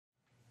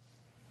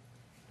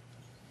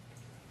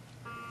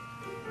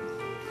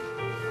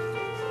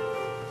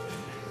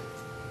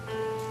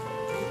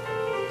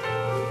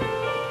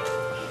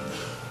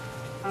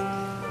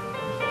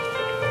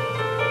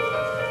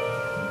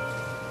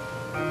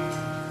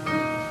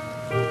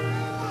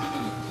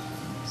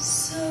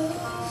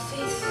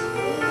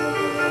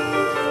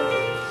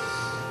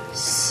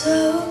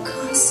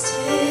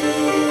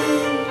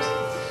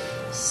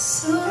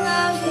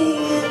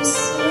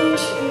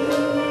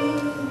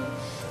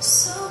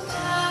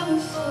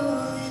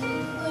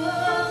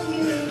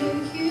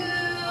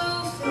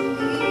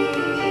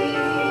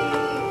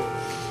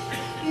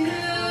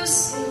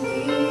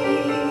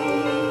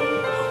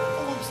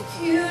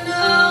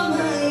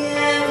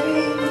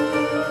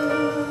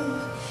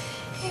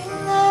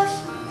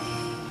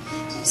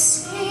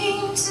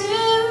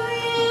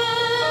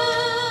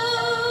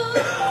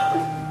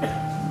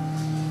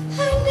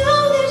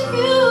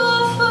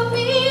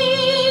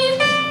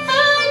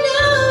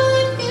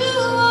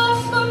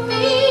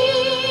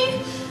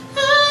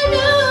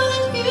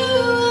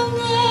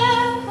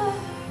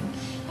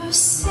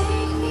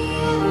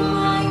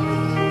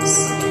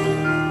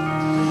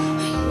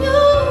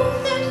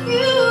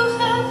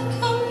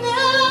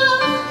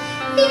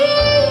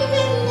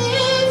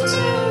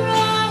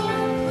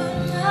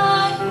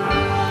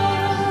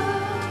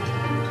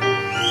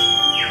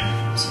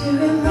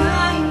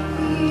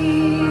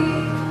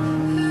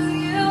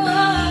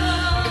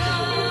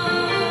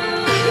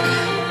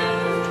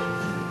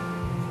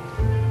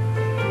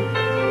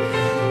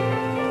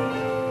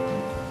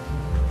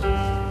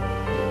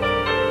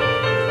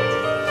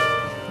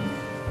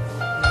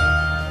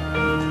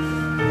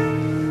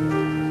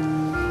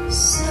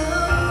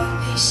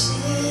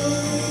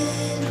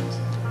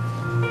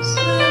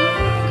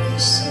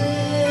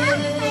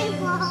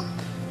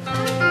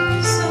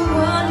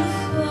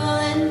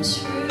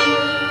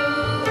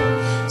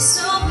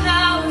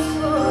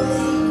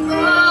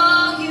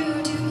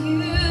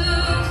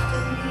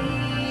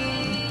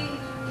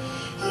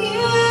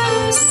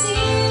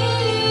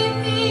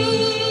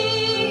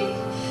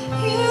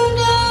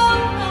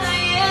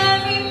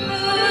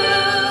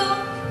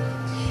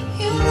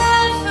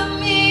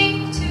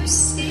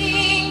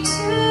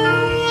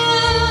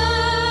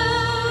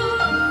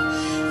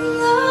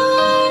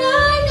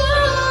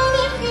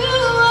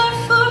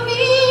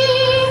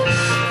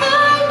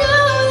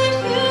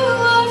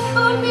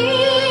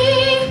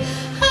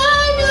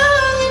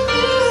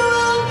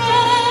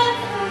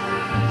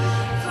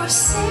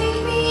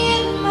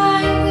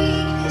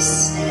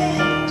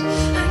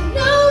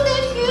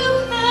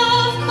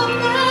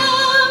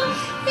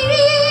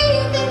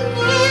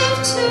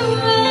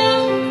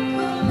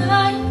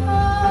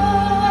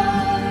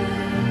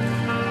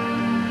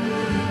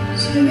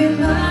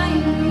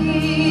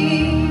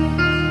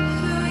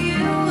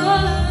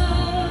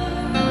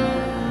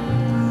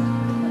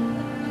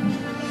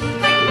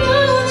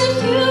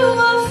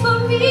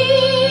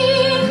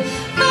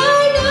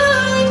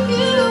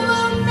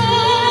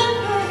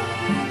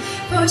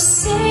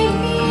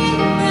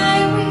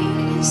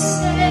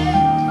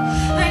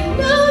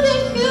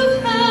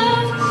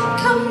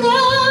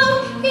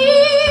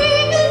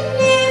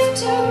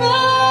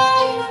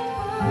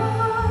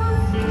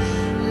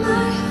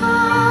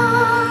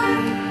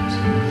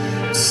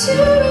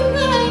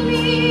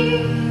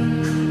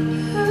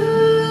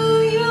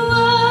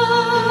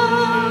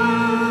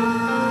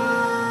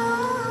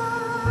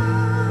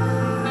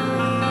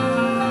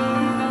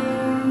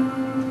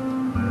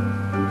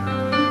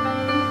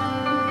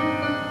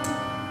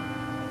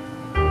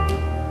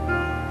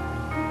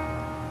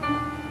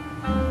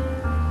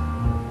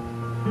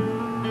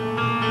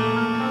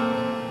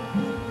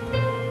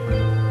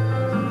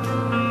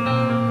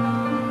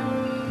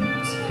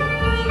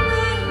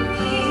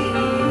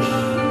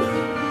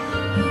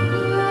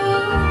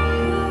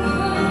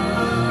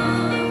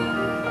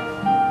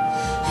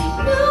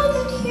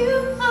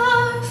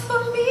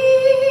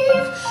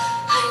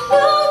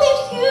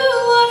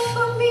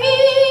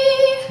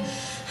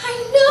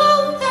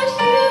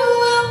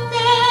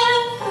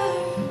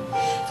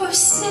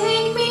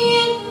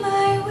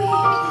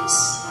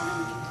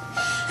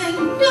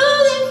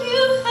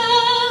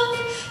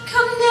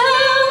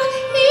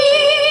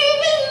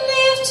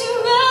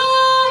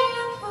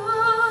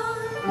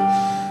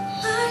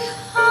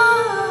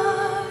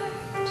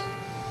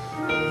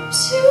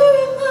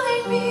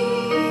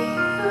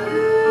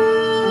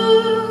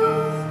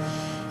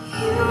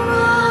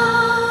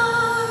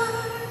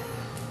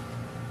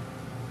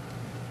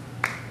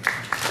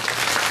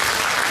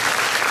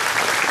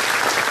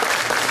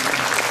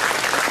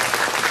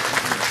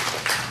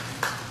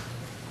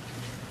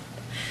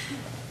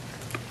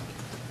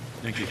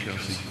Thank you,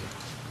 Kelsie.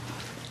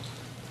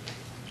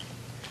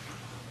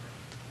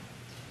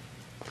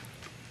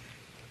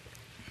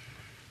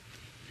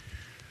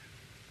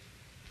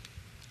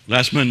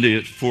 Last Monday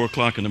at 4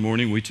 o'clock in the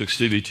morning, we took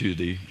Stevie to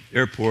the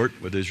airport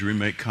with his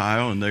roommate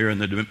Kyle, and they're in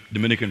the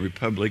Dominican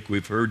Republic.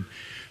 We've heard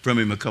from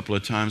him a couple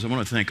of times. I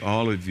want to thank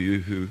all of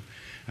you who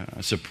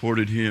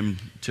supported him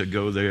to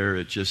go there.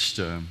 It's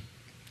going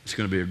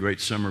to be a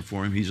great summer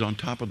for him. He's on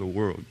top of the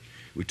world.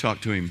 We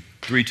talked to him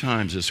 3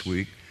 times this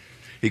week.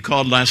 He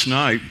called last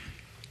night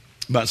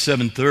about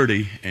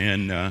 7:30,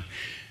 and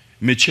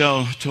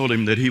Michelle told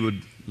him that he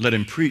would let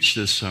him preach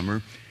this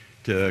summer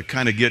to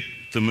kind of get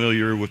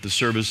familiar with the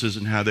services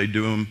and how they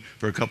do them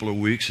for a couple of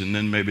weeks, and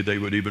then maybe they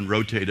would even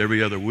rotate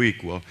every other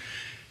week. Well,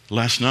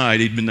 last night,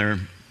 he'd been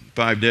there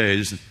 5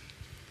 days.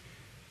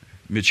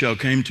 Michelle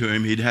came to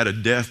him. He'd had a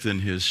death in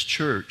his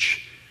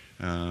church,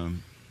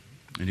 and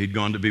he'd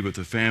gone to be with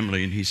the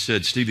family, and he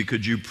said, "Stevie,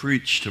 could you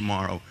preach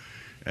tomorrow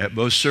at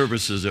both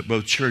services, at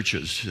both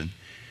churches?"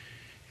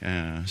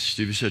 And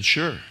Stevie said,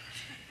 "Sure."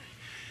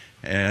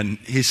 And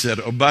he said,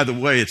 "Oh, by the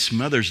way, it's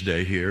Mother's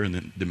Day here in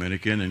the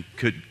Dominican, and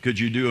could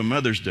you do a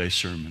Mother's Day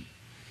sermon?"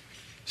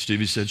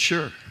 Stevie said,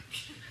 "Sure."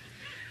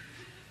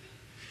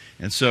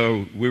 And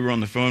so we were on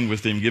the phone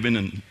with him,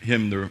 giving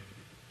him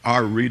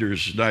our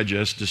Reader's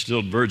Digest,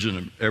 distilled version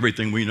of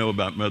everything we know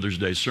about Mother's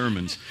Day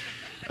sermons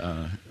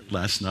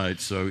last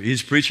night. So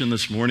he's preaching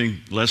this morning,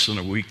 less than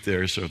a week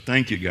there. So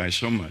thank you guys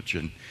so much,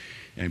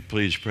 and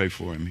please pray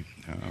for him.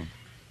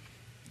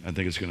 I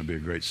think it's going to be a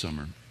great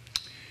summer.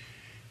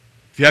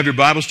 If you have your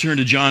Bibles, turn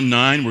to John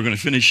 9. We're going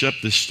to finish up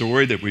this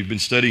story that we've been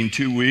studying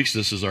 2 weeks.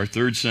 This is our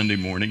 3rd Sunday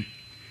morning.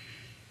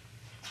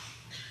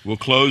 We'll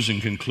close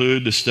and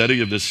conclude the study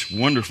of this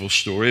wonderful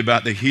story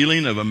about the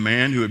healing of a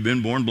man who had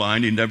been born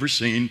blind. He'd never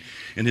seen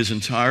in his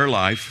entire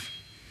life,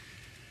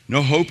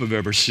 no hope of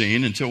ever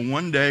seeing, until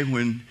one day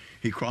when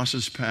he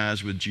crosses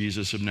paths with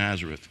Jesus of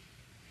Nazareth.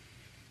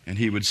 And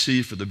he would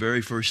see for the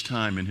very first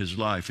time in his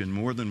life in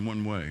more than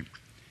one way.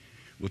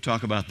 We'll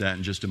talk about that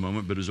in just a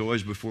moment, but as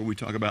always, before we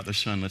talk about the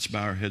Son, let's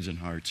bow our heads and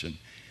hearts and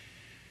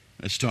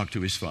let's talk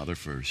to his Father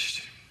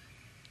first.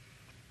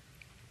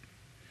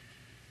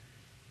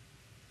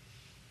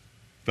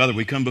 Father,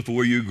 we come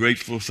before you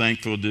grateful,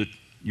 thankful that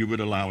you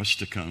would allow us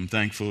to come,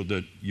 thankful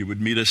that you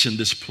would meet us in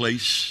this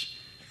place,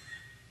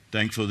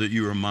 thankful that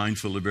you are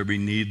mindful of every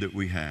need that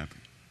we have.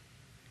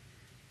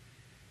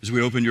 As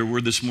we open your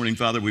word this morning,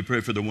 Father, we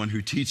pray for the one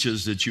who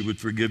teaches that you would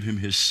forgive him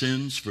his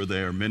sins, for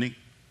they are many.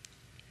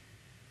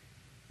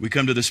 We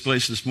come to this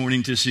place this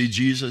morning to see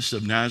Jesus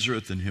of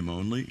Nazareth and him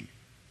only.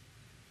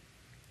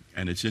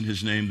 And it's in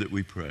his name that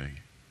we pray.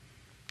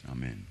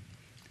 Amen.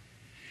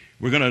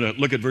 We're going to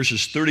look at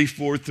verses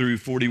 34 through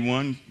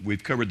 41.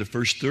 We've covered the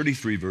first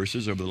 33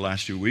 verses over the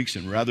last 2 weeks,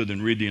 and rather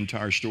than read the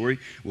entire story,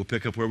 we'll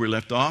pick up where we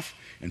left off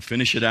and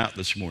finish it out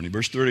this morning.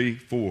 Verse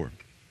 34.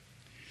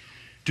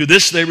 To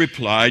this they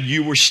replied,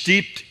 "You were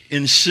steeped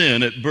in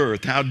sin at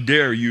birth. How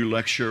dare you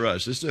lecture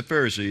us?" This is the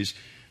Pharisees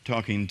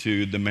talking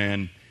to the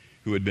man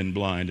who had been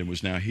blind and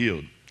was now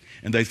healed.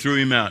 And they threw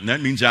him out, and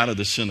that means out of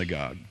the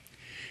synagogue.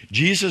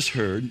 Jesus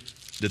heard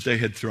that they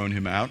had thrown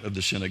him out of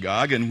the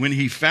synagogue, and when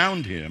he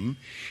found him,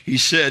 he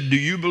said, "Do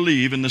you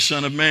believe in the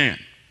Son of Man?"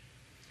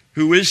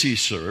 "Who is he,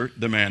 sir?"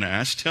 the man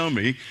asked. "Tell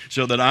me,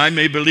 so that I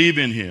may believe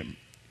in him."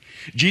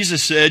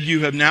 Jesus said,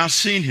 "You have now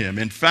seen him.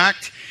 In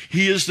fact,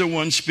 he is the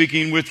one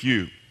speaking with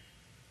you."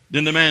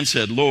 Then the man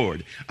said,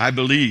 "Lord, I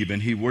believe,"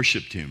 and he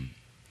worshiped him.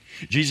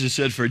 Jesus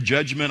said, "For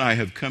judgment I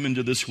have come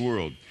into this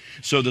world,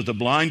 so that the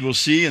blind will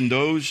see, and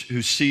those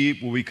who see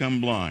will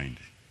become blind."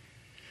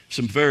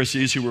 Some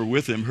Pharisees who were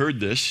with him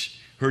heard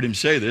him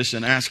say this,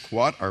 and asked,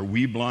 "What, are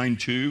we blind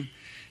too?"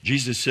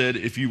 Jesus said,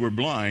 "If you were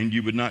blind,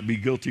 you would not be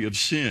guilty of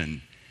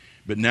sin.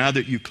 But now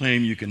that you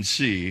claim you can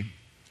see,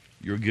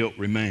 your guilt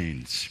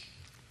remains."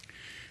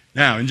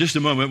 Now, in just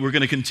a moment, we're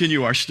going to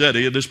continue our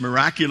study of this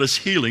miraculous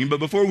healing. But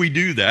before we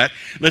do that,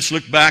 let's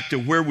look back to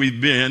where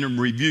we've been and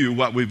review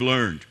what we've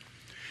learned.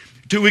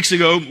 2 weeks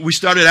ago, we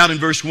started out in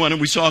verse 1,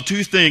 and we saw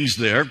 2 things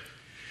there.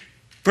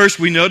 First,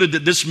 we noted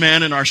that this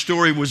man in our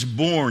story was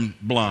born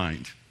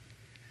blind.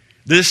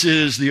 This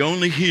is the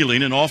only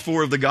healing in all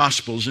 4 of the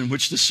Gospels in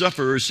which the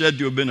sufferer is said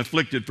to have been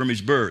afflicted from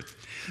his birth.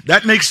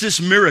 That makes this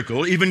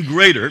miracle even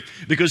greater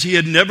because he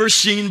had never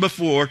seen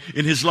before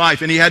in his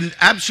life, and he had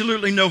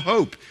absolutely no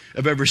hope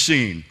of ever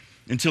seeing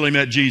until he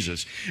met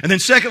Jesus. And then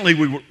secondly,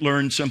 we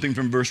learned something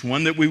from verse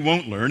 1 that we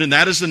won't learn, and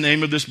that is the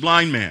name of this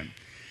blind man.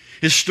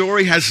 His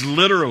story has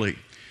literally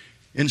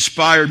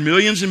inspired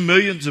millions and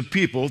millions of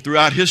people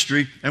throughout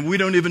history, and we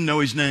don't even know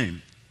his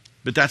name.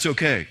 But that's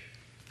okay.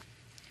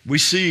 We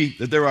see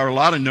that there are a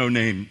lot of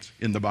no-names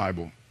in the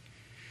Bible.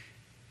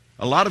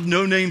 A lot of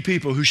no-name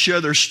people who share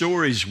their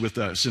stories with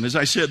us. And as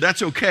I said,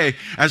 that's okay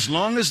as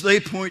long as they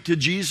point to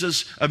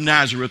Jesus of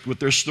Nazareth with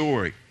their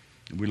story.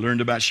 And we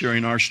learned about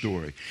sharing our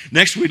story.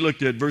 Next, we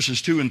looked at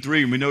verses 2 and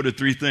 3, and we noted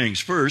 3 things.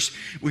 First,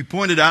 we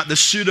pointed out the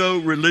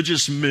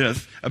pseudo-religious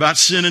myth about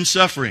sin and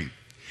suffering.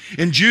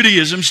 In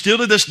Judaism, still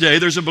to this day,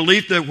 there's a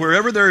belief that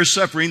wherever there is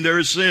suffering, there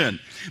is sin.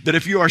 That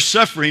if you are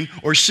suffering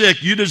or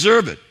sick, you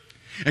deserve it.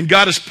 And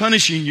God is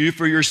punishing you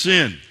for your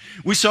sin.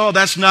 We saw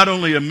that's not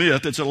only a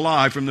myth, it's a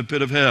lie from the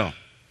pit of hell.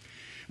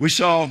 We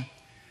saw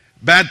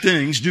bad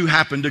things do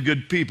happen to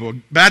good people.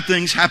 Bad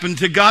things happen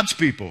to God's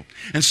people.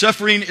 And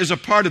suffering is a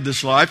part of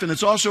this life, and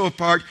it's also a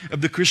part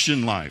of the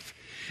Christian life.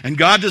 And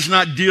God does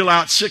not deal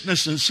out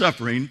sickness and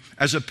suffering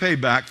as a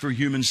payback for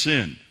human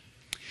sin.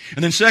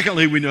 And then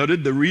secondly, we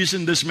noted the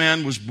reason this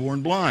man was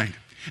born blind.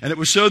 And it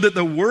was so that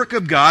the work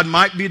of God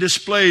might be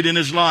displayed in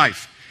his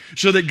life.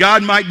 So that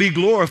God might be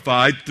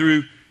glorified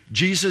through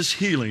Jesus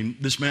healing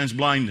this man's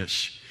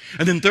blindness.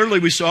 And then thirdly,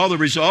 we saw the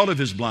result of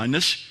his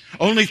blindness.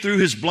 Only through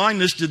his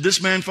blindness did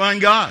this man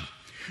find God.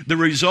 The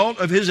result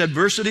of his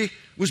adversity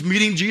was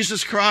meeting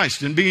Jesus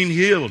Christ and being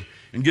healed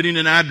and getting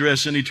an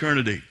address in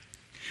eternity.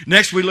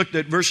 Next, we looked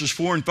at verses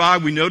 4 and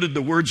 5. We noted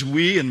the words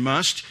we and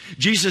must.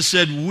 Jesus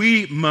said,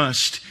 we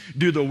must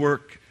do the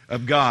work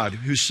of God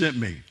who sent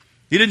me.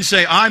 He didn't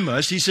say I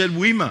must. He said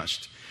we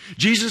must.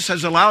 Jesus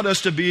has allowed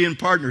us to be in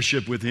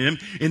partnership with him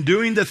in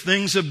doing the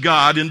things of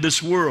God in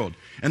this world.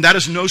 And that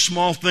is no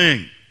small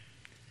thing.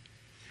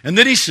 And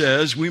then he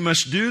says, we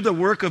must do the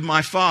work of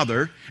my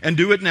Father and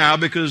do it now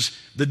because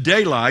the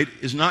daylight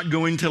is not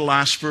going to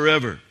last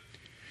forever.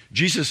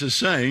 Jesus is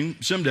saying,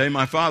 someday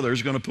my Father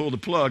is going to pull the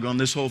plug on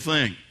this whole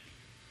thing.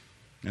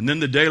 And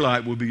then the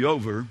daylight will be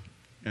over,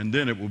 and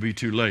then it will be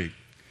too late.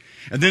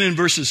 And then in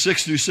verses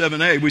 6 through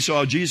 7a, we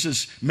saw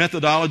Jesus'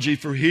 methodology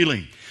for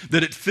healing,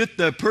 that it fit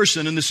the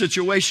person and the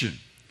situation.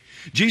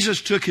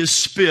 Jesus took his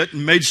spit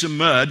and made some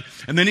mud,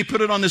 and then he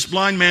put it on this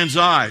blind man's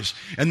eyes.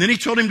 And then he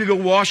told him to go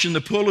wash in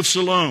the pool of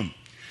Siloam.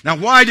 Now,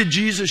 why did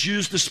Jesus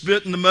use the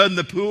spit and the mud in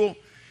the pool?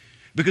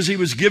 Because he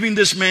was giving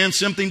this man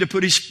something to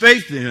put his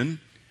faith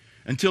in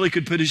until he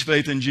could put his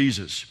faith in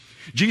Jesus.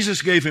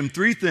 Jesus gave him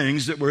three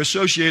things that were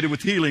associated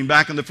with healing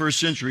back in the first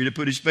century to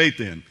put his faith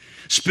in.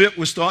 Spit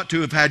was thought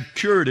to have had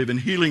curative and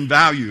healing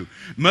value.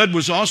 Mud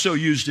was also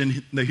used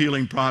in the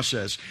healing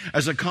process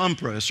as a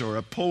compress or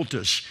a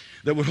poultice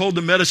that would hold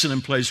the medicine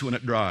in place when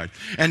it dried.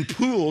 And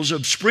pools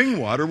of spring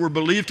water were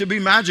believed to be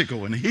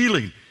magical and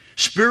healing,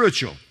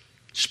 spiritual,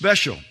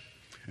 special.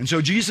 And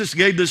so Jesus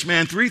gave this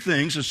man three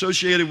things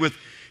associated with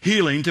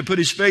healing to put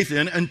his faith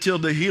in until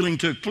the healing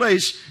took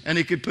place and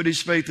he could put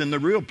his faith in the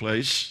real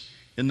place,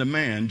 in the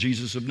man,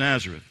 Jesus of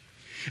Nazareth.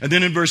 And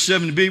then in verse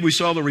 7b, we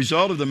saw the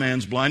result of the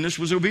man's blindness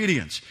was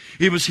obedience.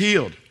 He was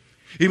healed.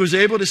 He was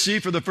able to see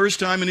for the first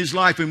time in his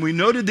life. And we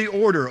noted the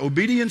order,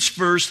 obedience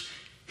first,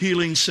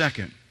 healing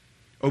second.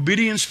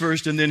 Obedience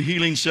first and then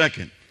healing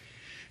second.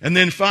 And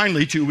then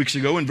finally, 2 weeks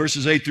ago in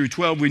verses 8 through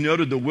 12, we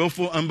noted the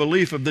willful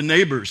unbelief of the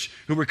neighbors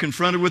who were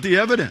confronted with the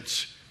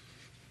evidence.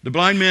 The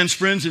blind man's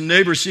friends and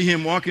neighbors see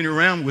him walking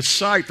around with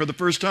sight for the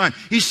first time.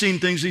 He's seen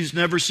things he's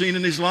never seen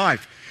in his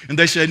life. And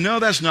they say, no,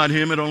 that's not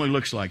him. It only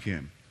looks like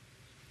him.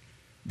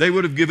 They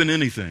would have given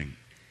anything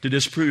to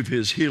disprove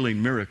his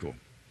healing miracle.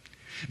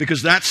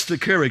 Because that's the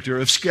character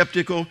of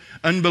skeptical,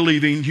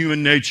 unbelieving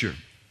human nature.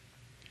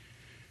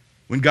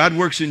 When God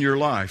works in your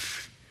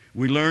life,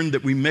 we learn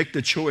that we make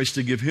the choice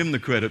to give him the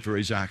credit for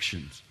his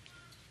actions,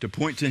 to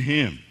point to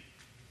him.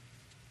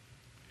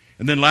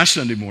 And then last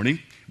Sunday morning,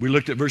 we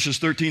looked at verses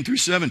 13 through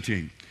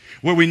 17,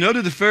 where we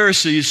noted the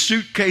Pharisees'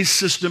 suitcase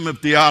system of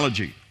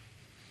theology.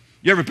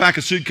 You ever pack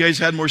a suitcase,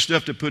 had more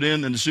stuff to put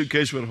in than the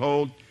suitcase would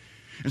hold?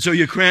 And so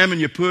you cram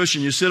and you push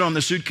and you sit on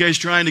the suitcase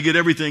trying to get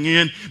everything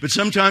in, but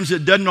sometimes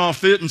it doesn't all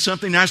fit and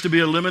something has to be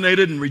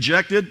eliminated and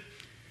rejected.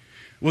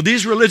 Well,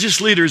 these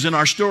religious leaders in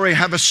our story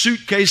have a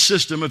suitcase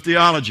system of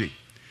theology.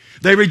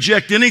 They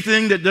reject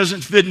anything that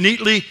doesn't fit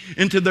neatly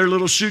into their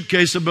little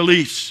suitcase of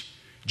beliefs.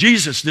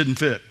 Jesus didn't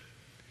fit.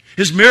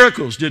 His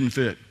miracles didn't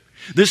fit.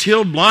 This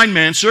healed blind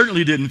man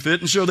certainly didn't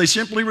fit, and so they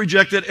simply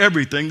rejected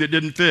everything that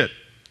didn't fit.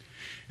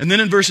 And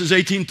then in verses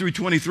 18 through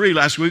 23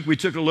 last week, we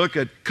took a look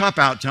at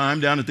cop-out time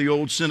down at the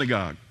old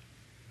synagogue.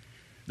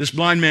 This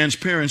blind man's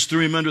parents threw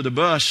him under the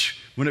bus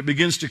when it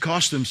begins to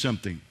cost them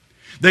something.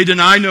 They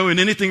deny knowing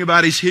anything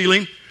about his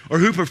healing or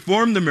who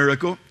performed the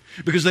miracle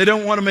because they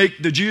don't want to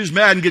make the Jews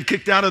mad and get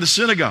kicked out of the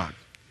synagogue.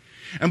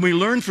 And we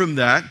learn from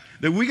that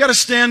we got to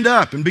stand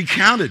up and be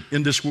counted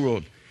in this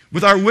world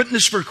with our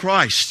witness for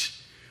Christ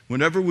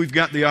whenever we've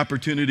got the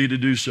opportunity to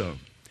do so.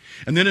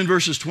 And then in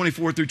verses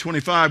 24 through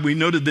 25, we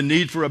noted the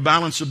need for a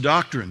balance of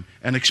doctrine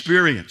and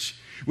experience.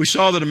 We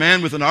saw that a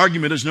man with an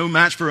argument is no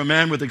match for a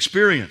man with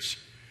experience.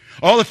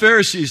 All the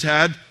Pharisees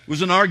had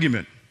was an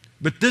argument.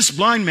 But this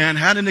blind man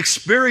had an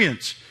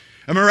experience,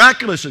 a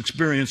miraculous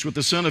experience with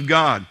the Son of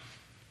God.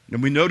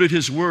 And we noted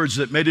his words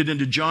that made it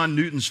into John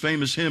Newton's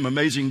famous hymn,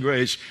 Amazing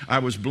Grace, I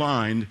was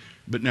blind,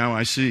 but now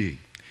I see.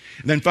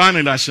 And then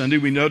finally last Sunday,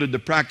 we noted the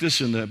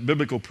practice and the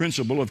biblical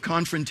principle of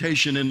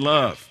confrontation in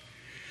love.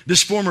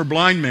 This former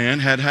blind man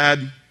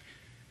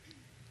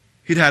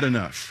he'd had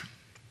enough.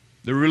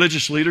 The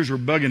religious leaders were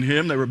bugging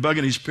him. They were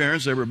bugging his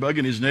parents. They were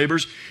bugging his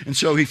neighbors. And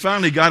so he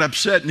finally got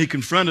upset and he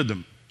confronted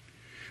them.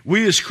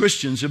 We as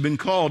Christians have been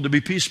called to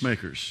be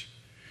peacemakers.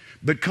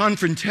 But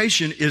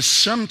confrontation is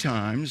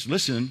sometimes,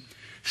 listen,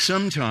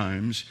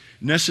 sometimes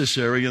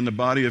necessary in the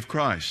body of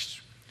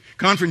Christ.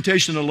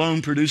 Confrontation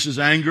alone produces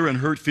anger and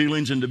hurt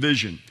feelings and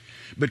division.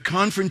 But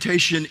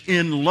confrontation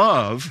in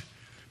love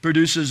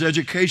produces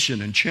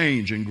education and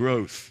change and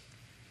growth.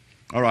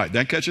 All right,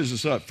 that catches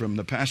us up from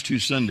the past 2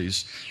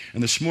 Sundays.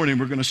 And this morning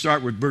we're going to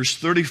start with verse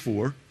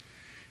 34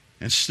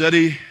 and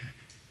study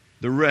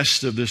the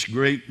rest of this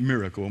great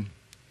miracle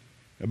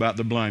about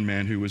the blind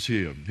man who was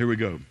healed. Here we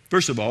go.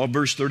 First of all,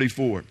 verse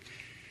 34.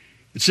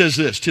 It says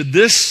this, "To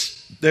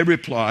this they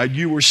replied,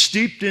 'You were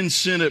steeped in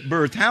sin at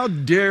birth. How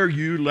dare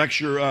you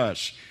lecture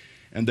us?'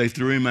 And they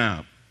threw him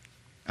out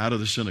of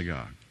the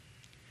synagogue."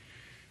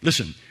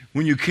 Listen,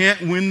 when you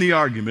can't win the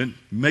argument,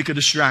 make a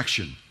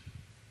distraction.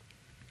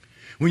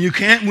 When you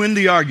can't win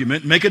the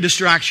argument, make a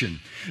distraction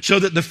so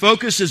that the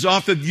focus is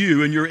off of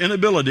you and your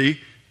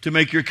inability to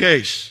make your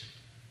case.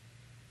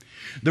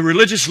 The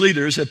religious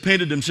leaders have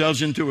painted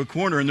themselves into a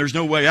corner, and there's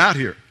no way out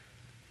here.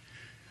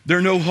 There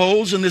are no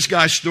holes in this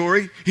guy's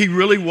story. He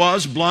really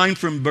was blind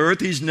from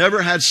birth. He's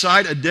never had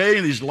sight a day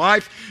in his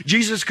life.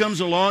 Jesus comes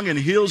along and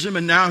heals him,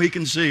 and now he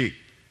can see.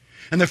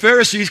 And the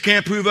Pharisees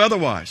can't prove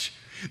otherwise.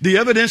 The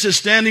evidence is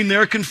standing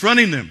there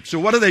confronting them. So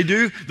what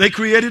do? They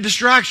create a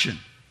distraction.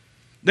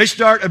 They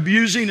start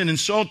abusing and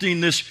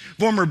insulting this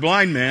former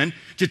blind man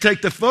to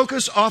take the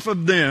focus off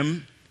of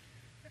them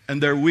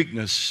and their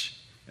weakness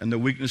and the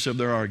weakness of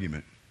their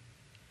argument.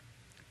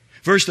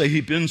 First, they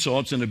heap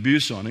insults and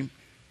abuse on him.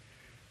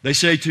 They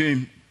say to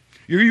him,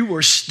 "You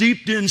were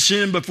steeped in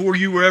sin before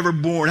you were ever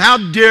born. How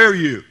dare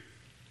you?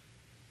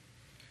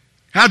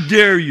 How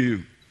dare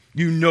you,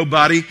 you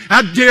nobody?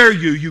 How dare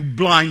you, you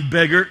blind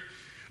beggar?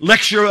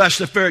 Lecture us,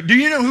 the Pharisees." Do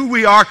you know who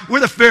we are? We're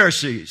the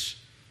Pharisees.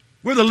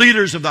 We're the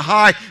leaders of the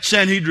high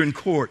Sanhedrin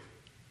court.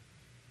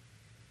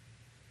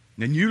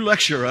 And you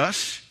lecture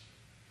us?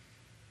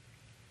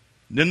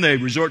 Then they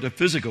resort to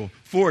physical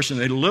force and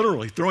they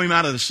literally throw him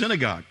out of the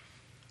synagogue.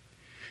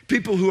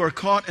 People who are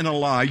caught in a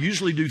lie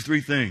usually do 3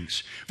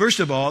 things.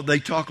 First of all, they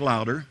talk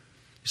louder.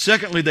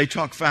 Secondly, they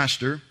talk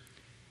faster.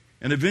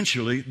 And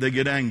eventually, they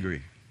get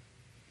angry.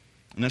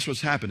 And that's what's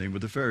happening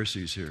with the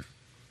Pharisees here.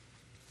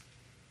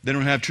 They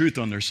don't have truth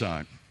on their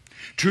side.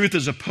 Truth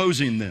is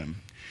opposing them.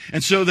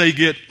 And so they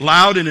get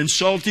loud and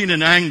insulting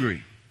and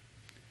angry.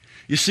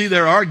 You see,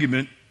 their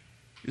argument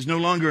is no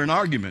longer an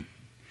argument.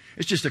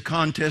 It's just a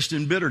contest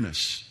in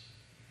bitterness.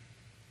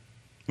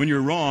 When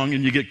you're wrong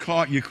and you get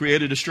caught, you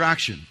create a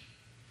distraction.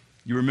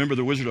 You remember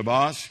the Wizard of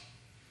Oz?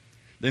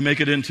 They make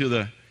it into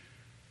the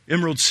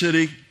Emerald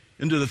City,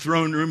 into the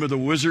throne room of the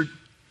wizard.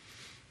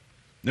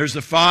 There's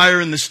the fire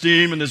and the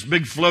steam and this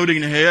big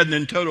floating head, and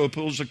then Toto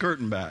pulls the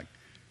curtain back.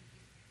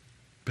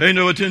 Pay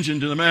no attention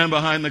to the man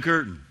behind the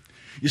curtain.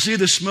 You see,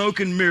 the smoke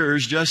and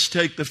mirrors just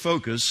take the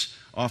focus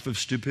off of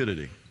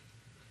stupidity.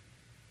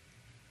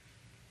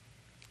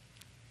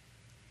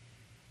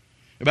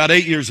 About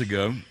 8 years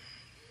ago,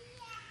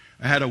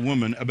 I had a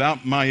woman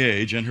about my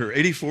age and her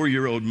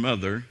 84-year-old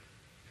mother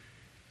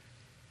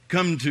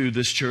come to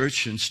this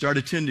church and start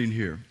attending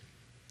here.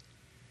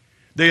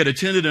 They had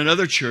attended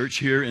another church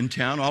here in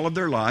town all of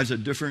their lives, a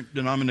different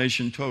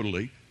denomination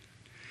totally.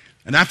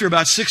 And after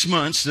about 6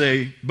 months,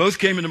 they both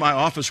came into my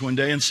office one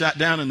day and sat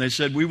down and they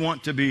said, "We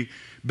want to be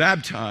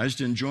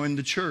baptized and join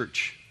the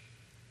church."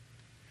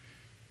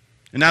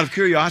 And out of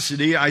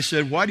curiosity, I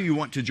said, "Why do you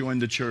want to join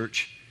the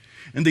church?"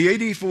 And the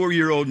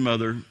 84-year-old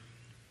mother,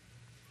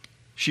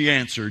 she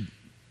answered.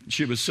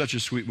 She was such a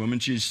sweet woman.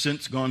 She's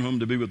since gone home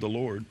to be with the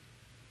Lord.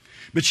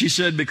 But she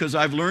said, "Because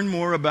I've learned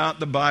more about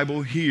the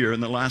Bible here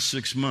in the last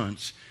 6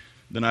 months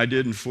than I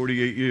did in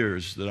 48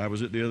 years that I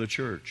was at the other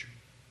church."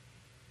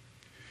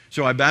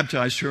 So I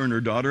baptized her and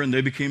her daughter, and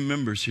they became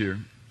members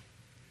here.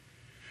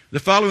 The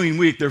following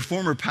week, their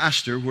former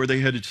pastor, where they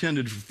had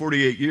attended for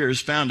 48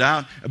 years, found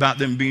out about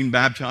them being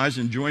baptized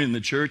and joining the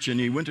church, and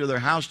he went to their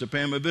house to pay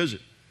them a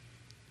visit.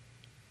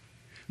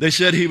 They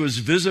said he was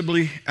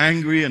visibly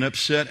angry and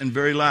upset and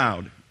very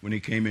loud when he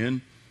came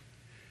in.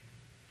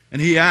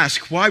 And he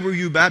asked, "Why were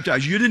you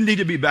baptized? You didn't need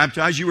to be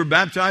baptized. You were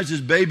baptized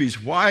as babies.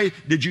 Why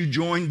did you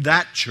join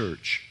that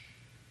church?"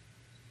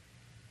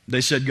 They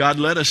said, "God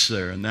led us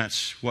there, and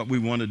that's what we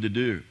wanted to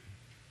do."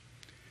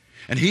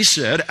 And he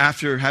said,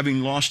 after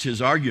having lost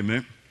his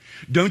argument,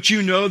 "Don't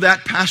you know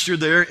that pastor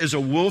there is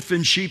a wolf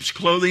in sheep's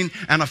clothing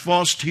and a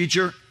false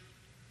teacher?"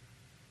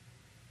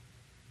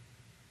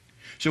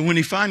 So when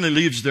he finally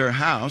leaves their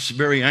house,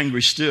 very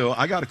angry still,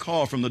 I got a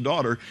call from the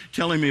daughter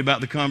telling me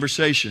about the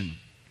conversation.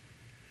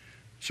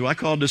 So I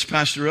called this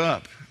pastor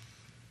up.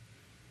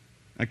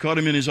 I caught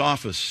him in his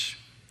office.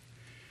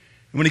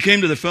 And when he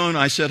came to the phone,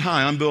 I said,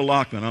 "Hi, I'm Bill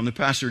Lockman. I'm the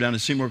pastor down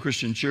at Seymour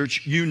Christian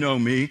Church. You know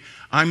me.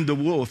 I'm the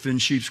wolf in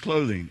sheep's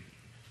clothing.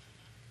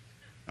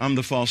 I'm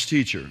the false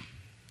teacher."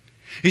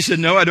 He said,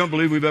 "No, I don't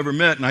believe we've ever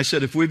met." And I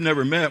said, "If we've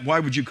never met, why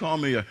would you call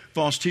me a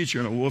false teacher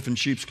and a wolf in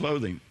sheep's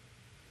clothing?"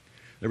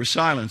 There was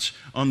silence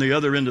on the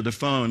other end of the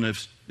phone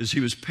as he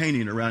was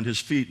painting around his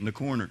feet in the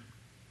corner.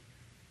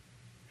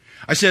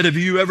 I said, "Have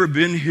you ever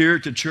been here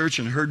to church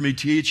and heard me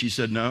teach?" He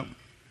said, "No."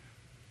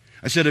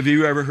 I said, "Have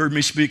you ever heard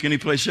me speak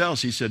anyplace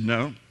else?" He said,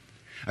 "No."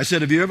 I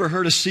said, have you ever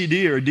heard a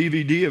CD or a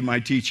DVD of my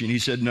teaching? He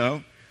said,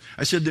 no.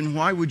 I said, then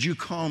why would you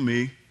call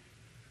me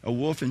a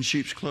wolf in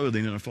sheep's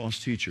clothing and a false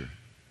teacher?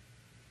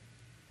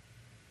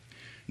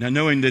 Now,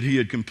 knowing that he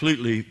had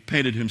completely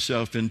painted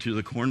himself into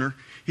the corner,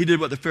 he did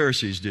what the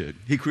Pharisees did.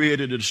 He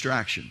created a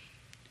distraction.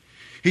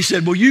 He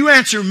said, well, you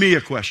answer me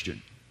a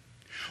question.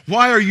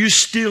 Why are you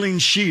stealing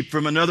sheep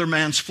from another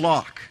man's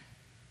flock?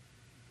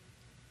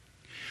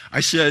 I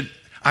said,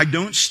 I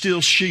don't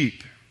steal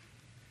sheep,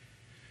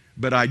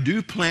 but I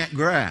do plant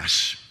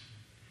grass,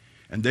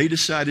 and they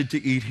decided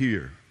to eat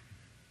here.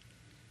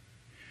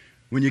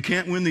 When you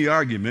can't win the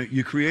argument,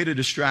 you create a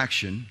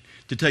distraction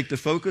to take the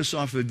focus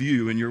off of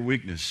you and your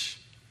weakness.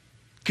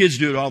 Kids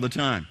do it all the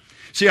time.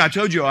 See, I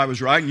told you I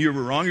was right and you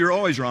were wrong. You're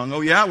always wrong.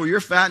 Oh, yeah? Well,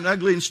 you're fat and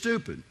ugly and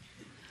stupid.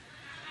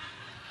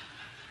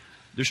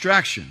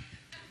 Distraction.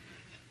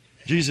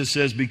 Jesus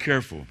says, be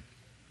careful.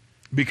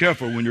 Be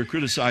careful when you're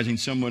criticizing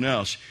someone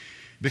else,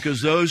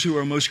 because those who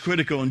are most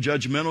critical and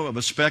judgmental of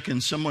a speck in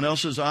someone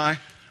else's eye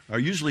are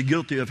usually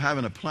guilty of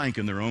having a plank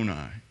in their own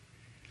eye.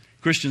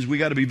 Christians, we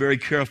got to be very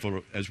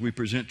careful as we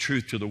present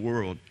truth to the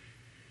world.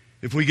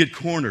 If we get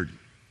cornered,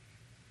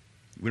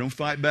 we don't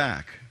fight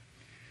back.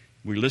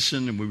 We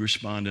listen and we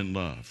respond in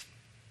love.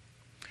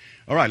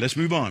 All right, let's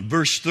move on.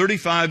 Verse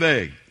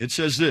 35a, it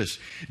says this.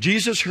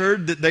 Jesus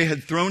heard that they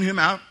had thrown him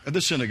out of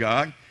the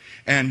synagogue,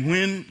 and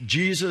when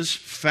Jesus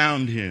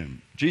found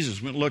him,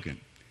 Jesus went looking.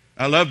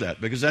 I love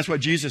that because that's what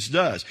Jesus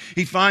does.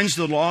 He finds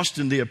the lost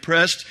and the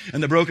oppressed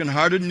and the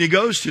brokenhearted, and he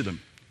goes to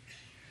them.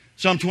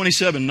 Psalm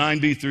 27,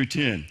 9b through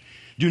 10.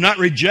 Do not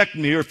reject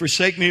me or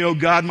forsake me, O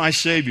God, my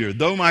Savior.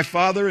 Though my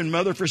father and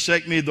mother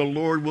forsake me, the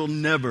Lord will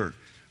never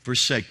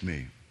forsake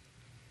me.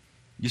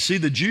 You see,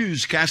 the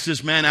Jews cast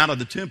this man out of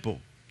the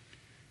temple,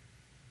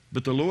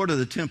 but the Lord of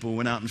the temple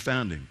went out and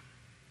found him.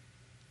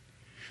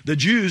 The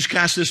Jews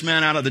cast this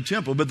man out of the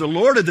temple, but the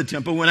Lord of the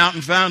temple went out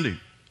and found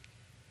him.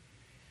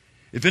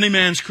 If any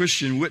man's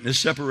Christian witness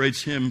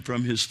separates him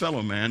from his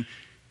fellow man,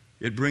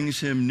 it brings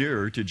him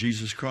nearer to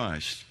Jesus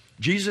Christ.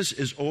 Jesus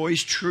is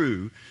always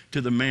true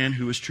to the man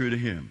who is true to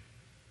him.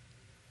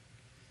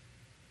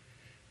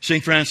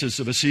 St. Francis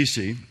of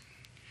Assisi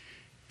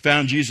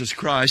found Jesus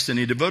Christ, and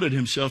he devoted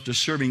himself to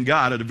serving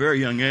God at a very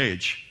young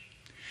age.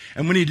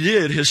 And when he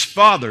did, his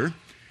father,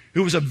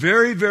 who was a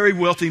very, very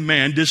wealthy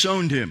man,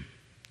 disowned him.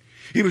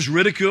 He was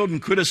ridiculed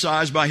and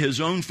criticized by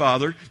his own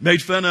father,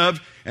 made fun of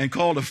and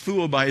called a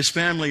fool by his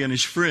family and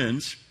his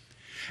friends.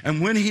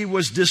 And when he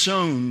was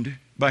disowned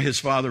by his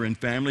father and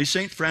family,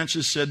 St.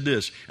 Francis said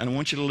this, and I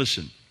want you to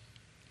listen.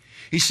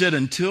 He said,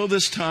 until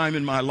this time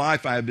in my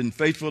life I have been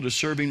faithful to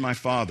serving my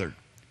father,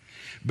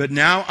 but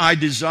now I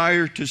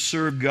desire to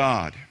serve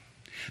God.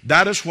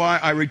 That is why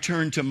I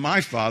return to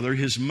my father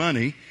his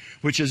money,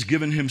 which has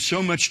given him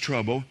so much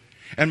trouble,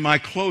 and my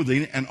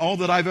clothing and all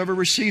that I've ever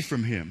received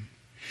from him.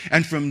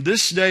 And from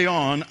this day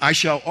on, I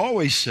shall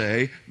always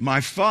say,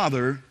 my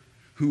Father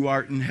who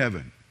art in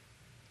heaven.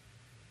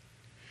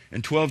 In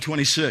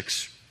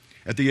 1226,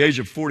 at the age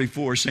of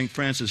 44, St.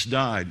 Francis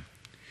died.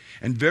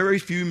 And very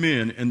few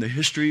men in the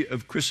history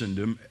of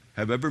Christendom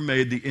have ever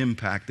made the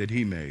impact that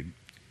he made.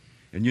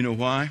 And you know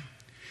why?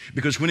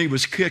 Because when he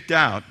was kicked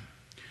out,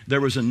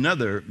 there was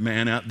another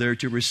man out there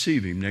to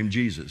receive him named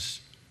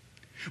Jesus.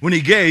 When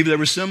he gave, there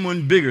was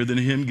someone bigger than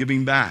him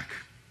giving back.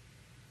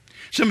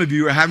 Some of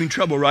you are having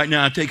trouble right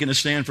now taking a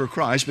stand for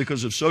Christ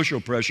because of social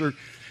pressure,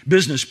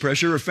 business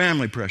pressure, or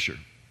family pressure.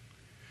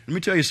 Let me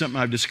tell you something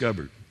I've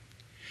discovered.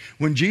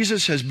 When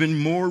Jesus has been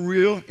more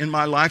real in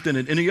my life than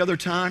at any other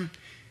time,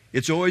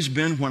 it's always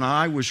been when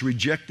I was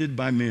rejected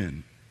by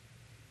men.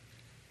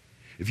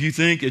 If you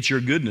think it's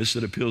your goodness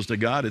that appeals to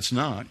God, it's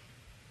not.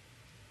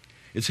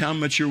 It's how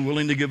much you're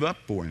willing to give up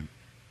for him.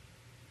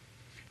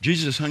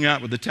 Jesus hung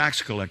out with the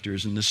tax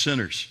collectors and the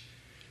sinners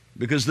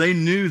because they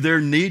knew their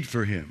need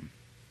for him.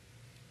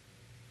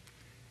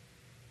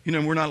 You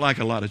know, we're not like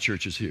a lot of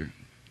churches here.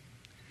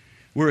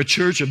 We're a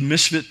church of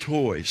misfit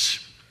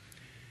toys.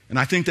 And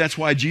I think that's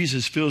why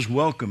Jesus feels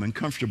welcome and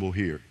comfortable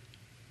here.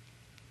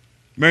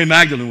 Mary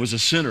Magdalene was a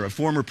sinner, a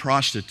former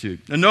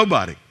prostitute, a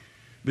nobody.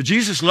 But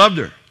Jesus loved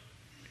her.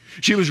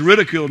 She was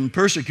ridiculed and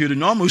persecuted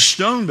and almost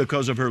stoned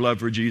because of her love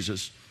for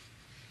Jesus.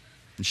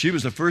 And she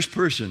was the first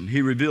person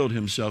he revealed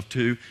himself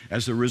to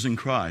as the risen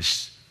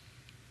Christ.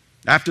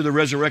 After the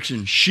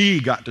resurrection, she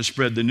got to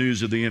spread the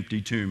news of the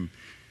empty tomb,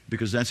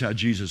 because that's how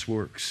Jesus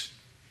works.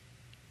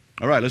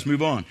 All right, let's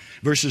move on.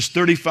 Verses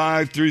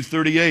 35 through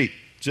 38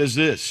 says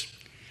this.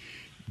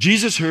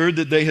 Jesus heard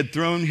that they had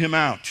thrown him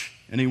out,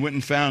 and he went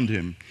and found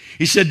him.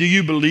 He said, do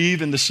you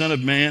believe in the Son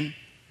of Man?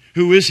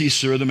 Who is he,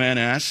 sir? The man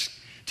asked.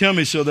 Tell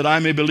me so that I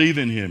may believe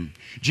in him.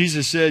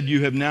 Jesus said,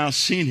 you have now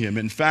seen him.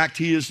 In fact,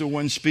 he is the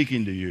one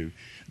speaking to you.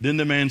 Then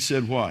the man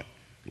said, what?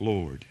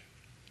 Lord,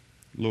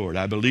 Lord,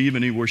 I believe,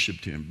 and he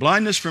worshiped him.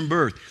 Blindness from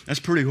birth, that's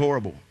pretty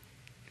horrible.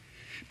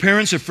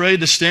 Parents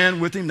afraid to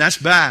stand with him, that's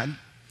bad.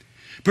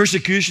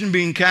 Persecution,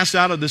 being cast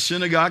out of the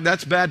synagogue,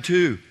 that's bad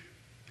too.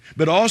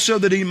 But also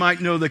that he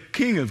might know the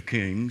King of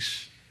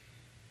Kings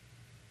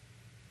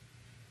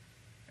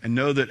and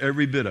know that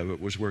every bit of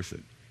it was worth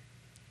it.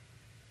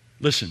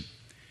 Listen,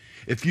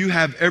 if you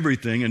have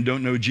everything and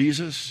don't know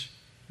Jesus,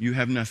 you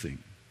have nothing.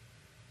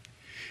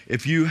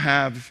 If you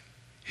have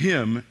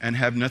Him and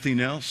have nothing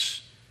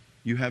else,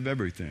 you have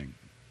everything.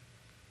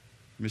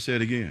 Let me say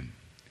it again.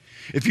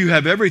 If you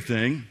have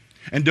everything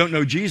and don't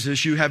know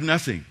Jesus, you have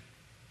nothing.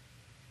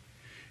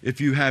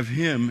 If you have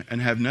Him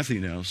and have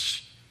nothing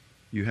else,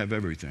 you have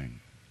everything.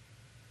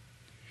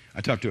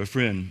 I talked to a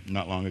friend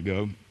not long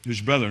ago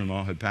whose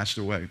brother-in-law had passed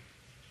away.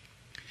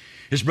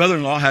 His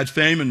brother-in-law had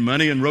fame and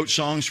money and wrote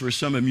songs for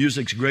some of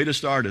music's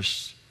greatest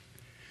artists.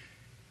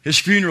 His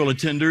funeral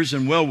attenders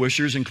and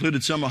well-wishers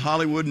included some of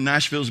Hollywood and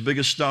Nashville's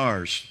biggest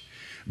stars.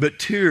 But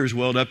tears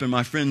welled up in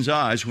my friend's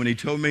eyes when he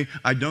told me,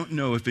 I don't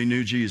know if he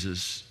knew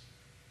Jesus.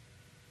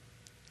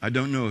 I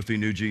don't know if he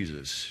knew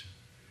Jesus.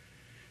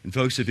 And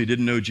folks, if he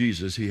didn't know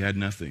Jesus, he had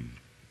nothing.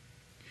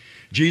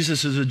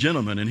 Jesus is a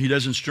gentleman, and He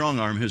doesn't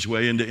strong-arm His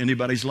way into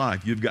anybody's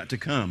life. You've got to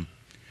come.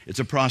 It's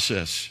a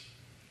process.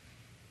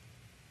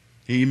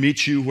 He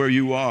meets you where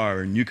you are,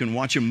 and you can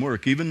watch Him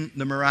work, even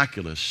the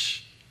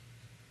miraculous.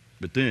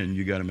 But then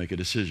you got to make a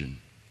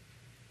decision.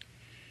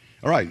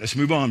 All right, let's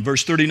move on.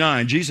 Verse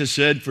 39, Jesus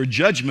said, for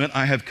judgment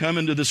I have come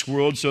into this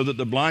world so that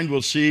the blind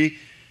will see,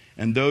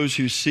 and those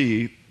who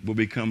see will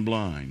become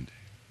blind.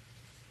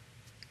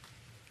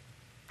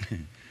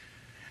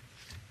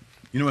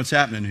 You know what's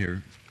happening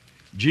here?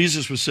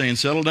 Jesus was saying,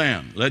 settle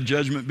down. Let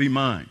judgment be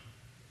mine.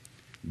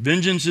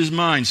 Vengeance is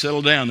mine.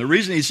 Settle down. The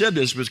reason He said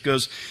this was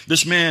because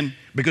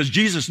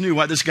Jesus knew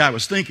what this guy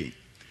was thinking.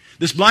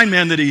 This blind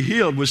man that He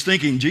healed was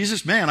thinking,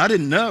 Jesus, man, I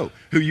didn't know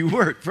who you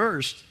were at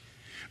first.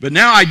 But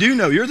now I do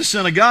know. You're the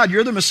Son of God.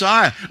 You're the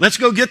Messiah. Let's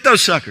go get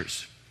those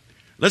suckers.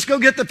 Let's go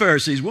get the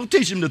Pharisees. We'll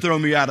teach them to throw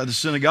me out of the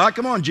synagogue.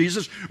 Come on,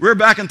 Jesus. Rear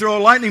back and throw a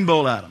lightning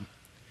bolt at them.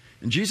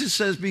 And Jesus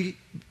says, be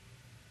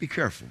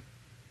careful.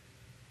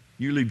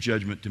 You leave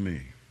judgment to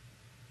me.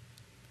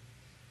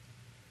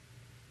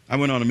 I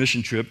went on a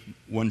mission trip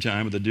one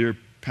time with a dear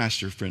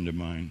pastor friend of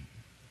mine.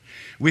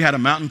 We had a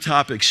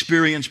mountaintop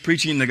experience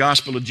preaching the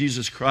gospel of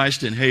Jesus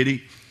Christ in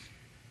Haiti.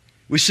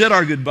 We said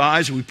our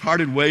goodbyes and we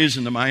parted ways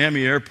in the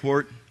Miami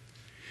airport.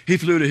 He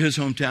flew to his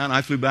hometown.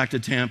 I flew back to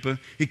Tampa.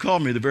 He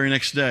called me the very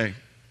next day.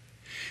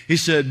 He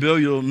said, Bill,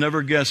 you'll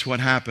never guess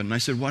what happened. And I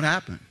said, what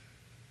happened?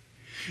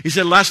 He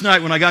said, last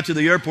night when I got to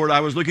the airport,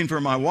 I was looking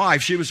for my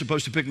wife. She was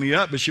supposed to pick me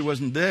up, but she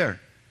wasn't there.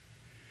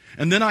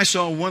 And then I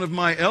saw one of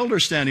my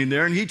elders standing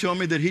there, and he told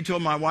me that he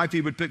told my wife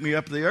he would pick me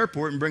up at the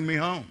airport and bring me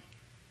home.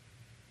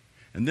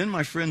 And then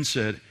my friend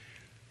said,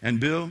 and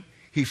Bill,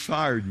 he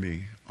fired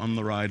me on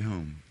the ride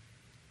home.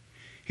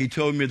 He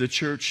told me the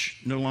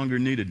church no longer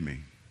needed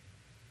me.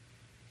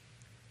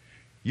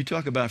 You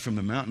talk about from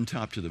the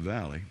mountaintop to the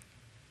valley.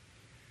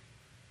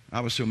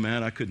 I was so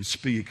mad I couldn't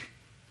speak.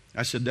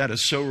 I said, that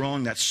is so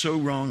wrong. That's so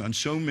wrong on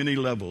so many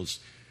levels.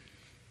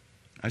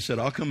 I said,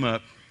 I'll come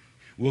up.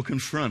 We'll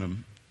confront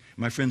him.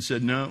 My friend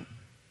said, no.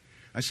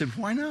 I said,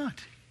 why not?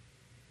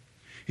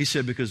 He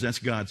said, because that's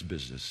God's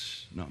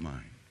business, not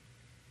mine.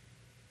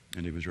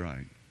 And he was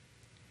right.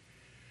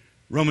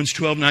 Romans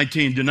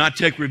 12:19, do not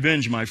take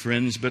revenge, my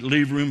friends, but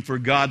leave room for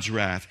God's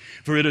wrath.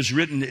 For it is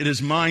written, it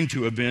is mine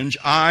to avenge.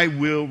 I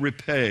will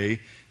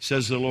repay,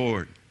 says the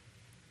Lord.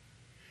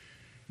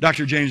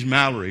 Dr. James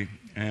Mallory,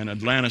 an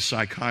Atlanta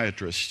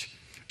psychiatrist,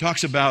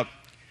 talks about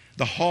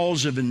the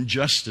halls of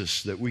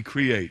injustice that we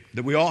create,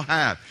 that we all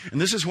have.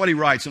 And this is what he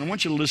writes, and I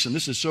want you to listen.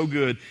 This is so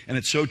good, and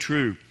it's so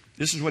true.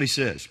 This is what he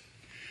says.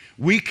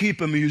 We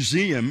keep a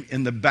museum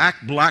in the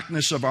back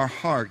blackness of our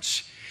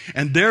hearts,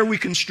 and there we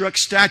construct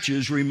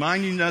statues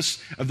reminding us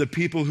of the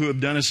people who have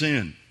done us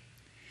in.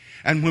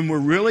 And when we're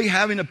really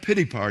having a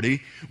pity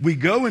party, we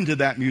go into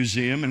that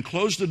museum and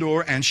close the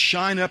door and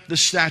shine up the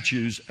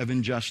statues of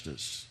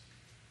injustice.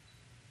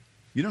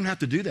 You don't have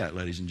to do that,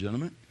 ladies and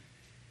gentlemen.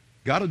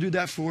 God will do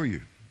that for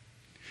you.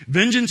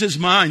 Vengeance is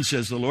mine,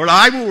 says the Lord.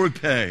 I will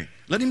repay.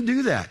 Let him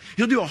do that.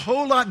 He'll do a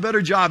whole lot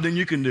better job than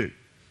you can do.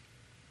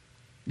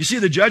 You see,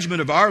 the judgment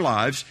of our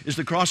lives is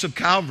the cross of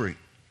Calvary.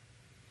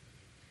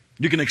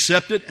 You can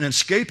accept it and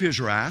escape his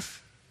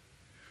wrath,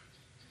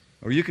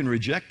 or you can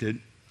reject it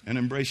and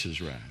embrace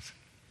his wrath.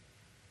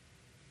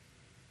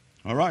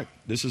 All right,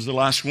 this is the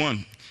last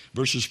one.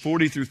 Verses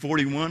 40 through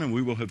 41, and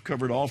we will have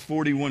covered all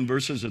 41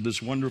 verses of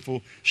this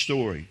wonderful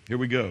story. Here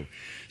we go.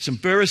 Some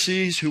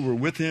Pharisees who were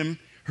with him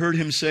heard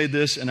him say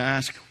this and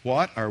asked,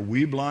 what, are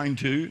we blind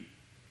too?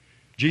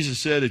 Jesus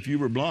said, if you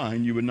were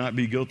blind, you would not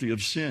be guilty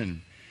of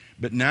sin.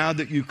 But now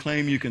that you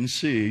claim you can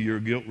see, your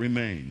guilt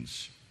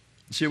remains.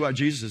 See what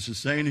Jesus is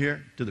saying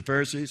here to the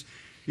Pharisees?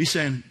 He's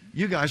saying,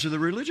 you guys are the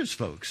religious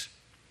folks.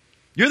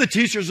 You're the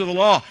teachers of the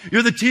law.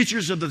 You're the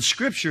teachers of the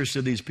scriptures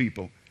to these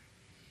people.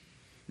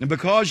 And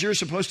because you're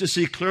supposed to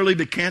see clearly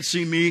but can't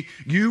see me,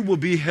 you will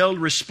be held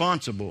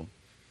responsible,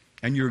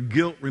 and your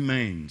guilt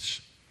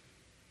remains.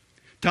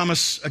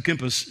 Thomas à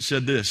Kempis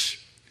said this,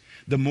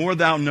 the more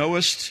thou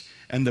knowest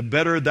and the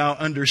better thou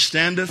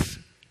understandest,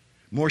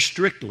 more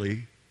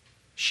strictly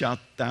shalt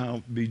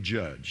thou be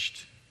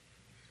judged.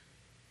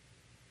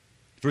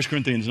 1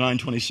 Corinthians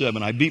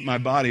 9:27, I beat my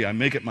body, I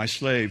make it my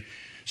slave,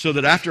 so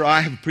that after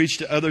I have preached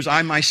to others,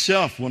 I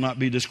myself will not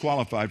be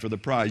disqualified for the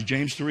prize.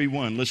 James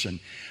 3:1, listen,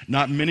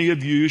 not many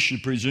of you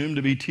should presume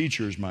to be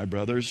teachers, my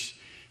brothers,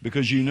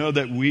 because you know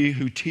that we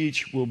who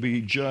teach will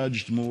be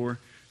judged more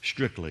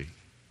strictly.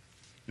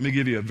 Let me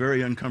give you a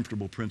very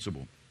uncomfortable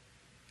principle.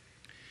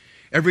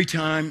 Every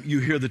time you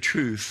hear the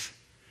truth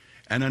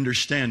and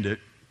understand it,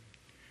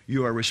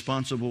 you are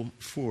responsible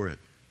for it.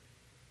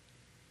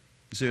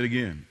 I'll say it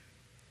again.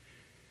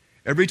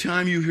 Every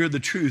time you hear the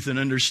truth and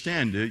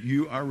understand it,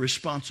 you are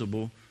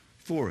responsible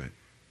for it,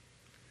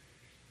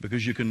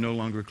 because you can no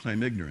longer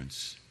claim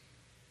ignorance.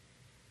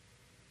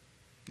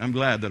 I'm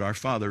glad that our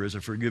Father is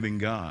a forgiving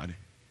God.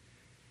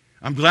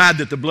 I'm glad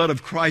that the blood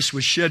of Christ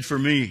was shed for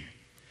me,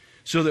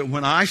 so that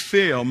when I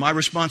fail my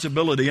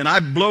responsibility and I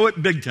blow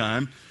it big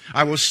time,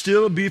 I will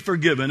still be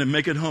forgiven and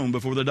make it home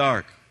before the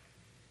dark.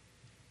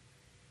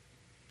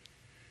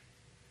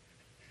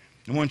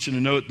 I want you to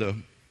note the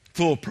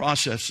full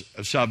process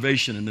of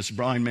salvation in this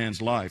blind man's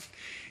life.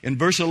 In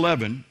verse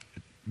 11,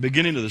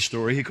 beginning of the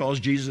story, he calls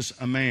Jesus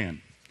a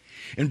man.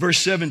 In verse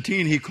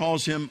 17, he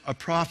calls him a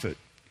prophet.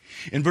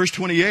 In verse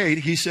 28,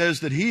 he says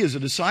that he is a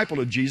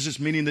disciple of Jesus,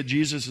 meaning that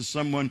Jesus is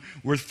someone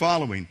worth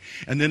following.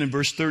 And then in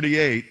verse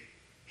 38,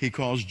 he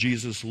calls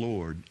Jesus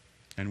Lord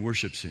and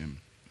worships him.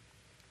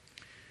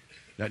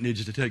 That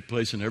needs to take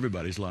place in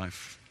everybody's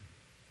life.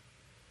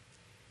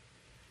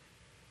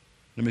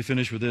 Let me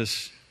finish with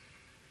this.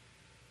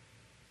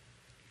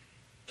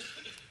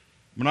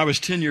 When I was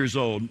 10 years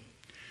old, and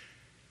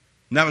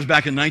that was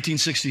back in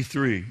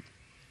 1963,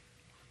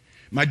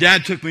 my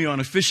dad took me on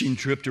a fishing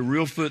trip to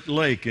Reelfoot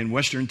Lake in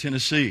western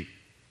Tennessee.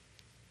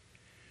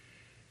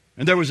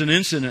 And there was an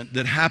incident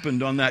that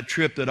happened on that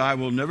trip that I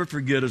will never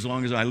forget as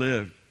long as I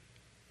live.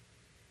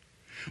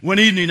 One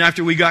evening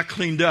after we got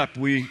cleaned up,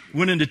 we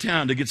went into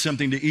town to get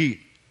something to eat.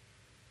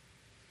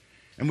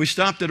 And we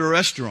stopped at a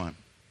restaurant.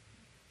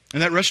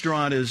 And that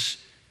restaurant is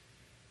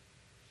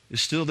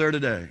still there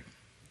today.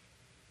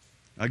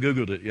 I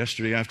Googled it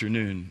yesterday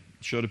afternoon,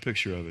 showed a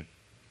picture of it.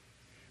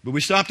 But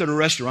we stopped at a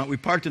restaurant. We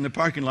parked in the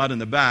parking lot in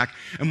the back.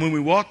 And when we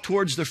walked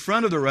towards the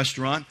front of the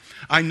restaurant,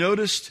 I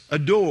noticed a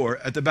door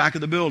at the back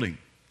of the building.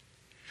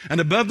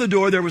 And above the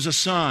door, there was a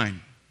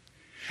sign.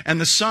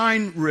 And the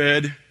sign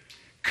read,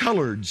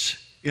 Coloreds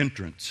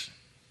Entrance.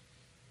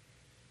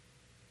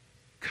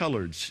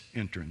 Coloreds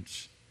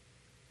Entrance.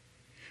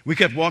 We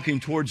kept walking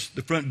towards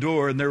the front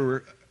door, and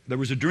there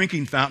was a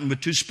drinking fountain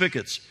with two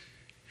spigots.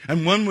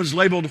 And one was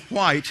labeled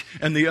white,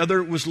 and the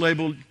other was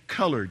labeled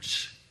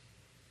coloreds.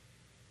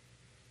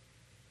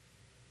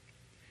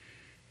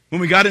 When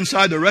we got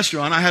inside the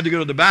restaurant, I had to go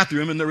to the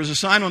bathroom, and there was a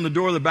sign on the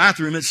door of the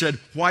bathroom that said,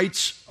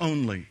 whites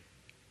only.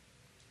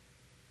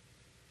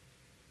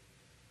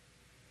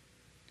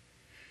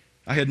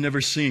 I had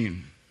never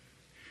seen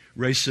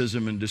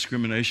racism and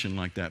discrimination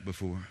like that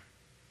before.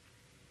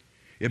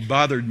 It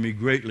bothered me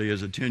greatly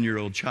as a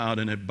 10-year-old child,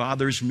 and it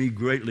bothers me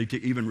greatly to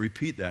even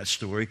repeat that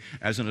story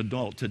as an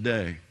adult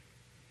today.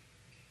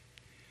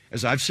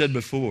 As I've said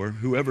before,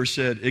 whoever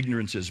said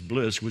ignorance is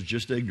bliss was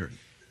just ignorant.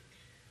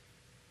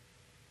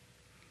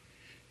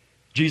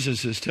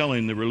 Jesus is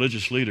telling the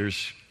religious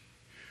leaders,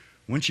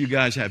 once you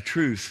guys have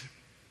truth,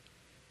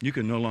 you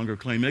can no longer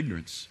claim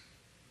ignorance.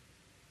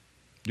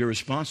 You're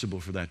responsible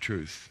for that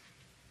truth.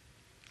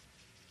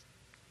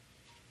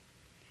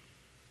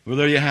 Well,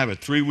 there you have it.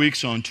 3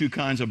 weeks on 2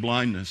 kinds of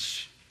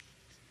blindness.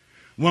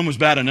 One was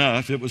bad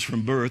enough. It was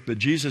from birth. But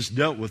Jesus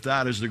dealt with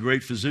that as the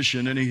great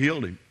physician, and he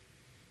healed him.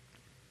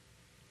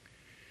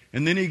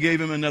 And then he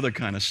gave him another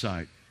kind of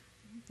sight,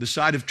 the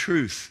sight of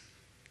truth.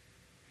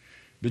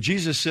 But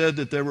Jesus said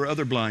that there were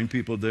other blind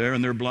people there,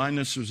 and their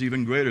blindness was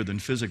even greater than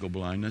physical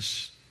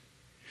blindness.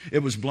 It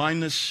was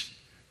blindness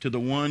to the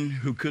one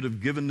who could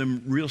have given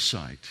them real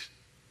sight.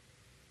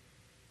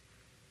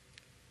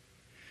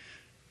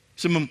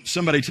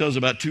 Somebody tells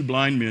about 2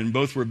 blind men.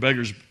 Both were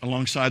beggars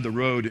alongside the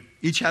road.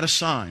 Each had a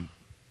sign.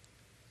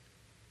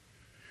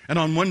 And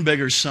on one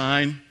beggar's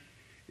sign,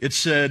 it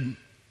said,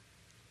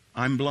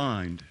 I'm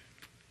blind.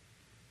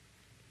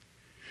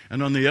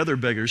 And on the other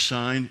beggar's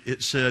sign,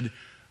 it said,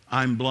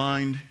 I'm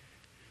blind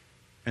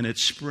and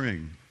it's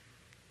spring.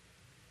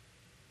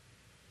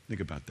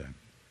 Think about that.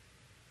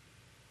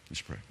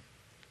 Let's pray.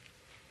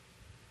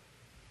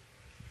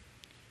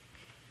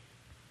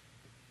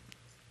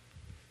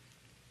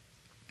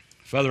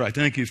 Father, I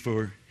thank you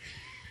for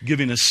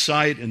giving us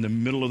sight in the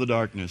middle of the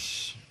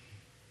darkness.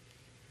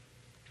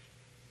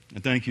 I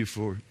thank you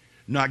for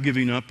not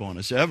giving up on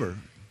us ever.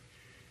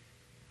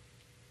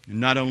 And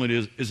not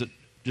only is it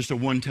just a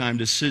one-time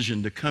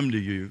decision to come to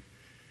you,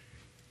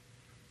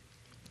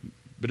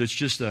 but it's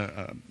just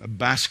a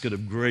basket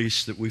of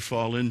grace that we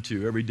fall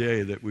into every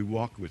day that we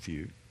walk with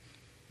you.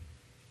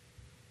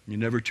 You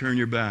never turn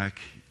your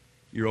back.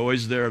 You're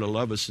always there to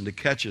love us and to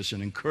catch us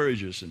and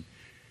encourage us and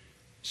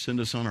send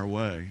us on our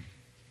way.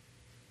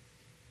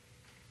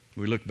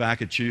 We look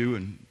back at you,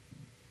 and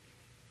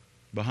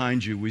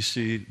behind you we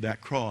see that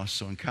cross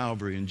on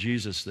Calvary and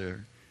Jesus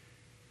there.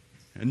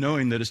 And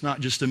knowing that it's not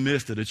just a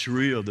myth, that it's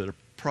real, that a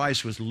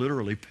price was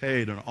literally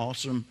paid, an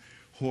awesome,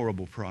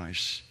 horrible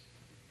price.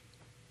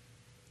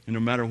 And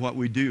no matter what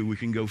we do, we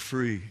can go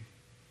free.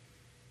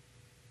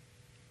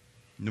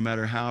 No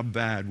matter how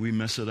bad we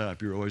mess it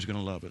up, you're always going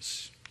to love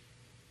us.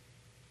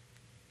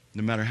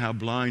 No matter how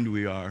blind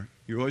we are,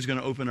 you're always going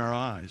to open our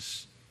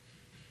eyes.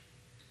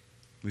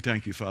 We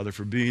thank you, Father,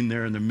 for being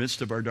there in the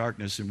midst of our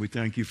darkness, and we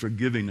thank you for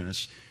giving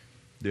us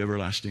the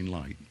everlasting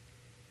light.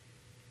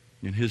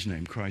 In his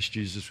name, Christ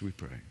Jesus, we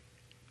pray.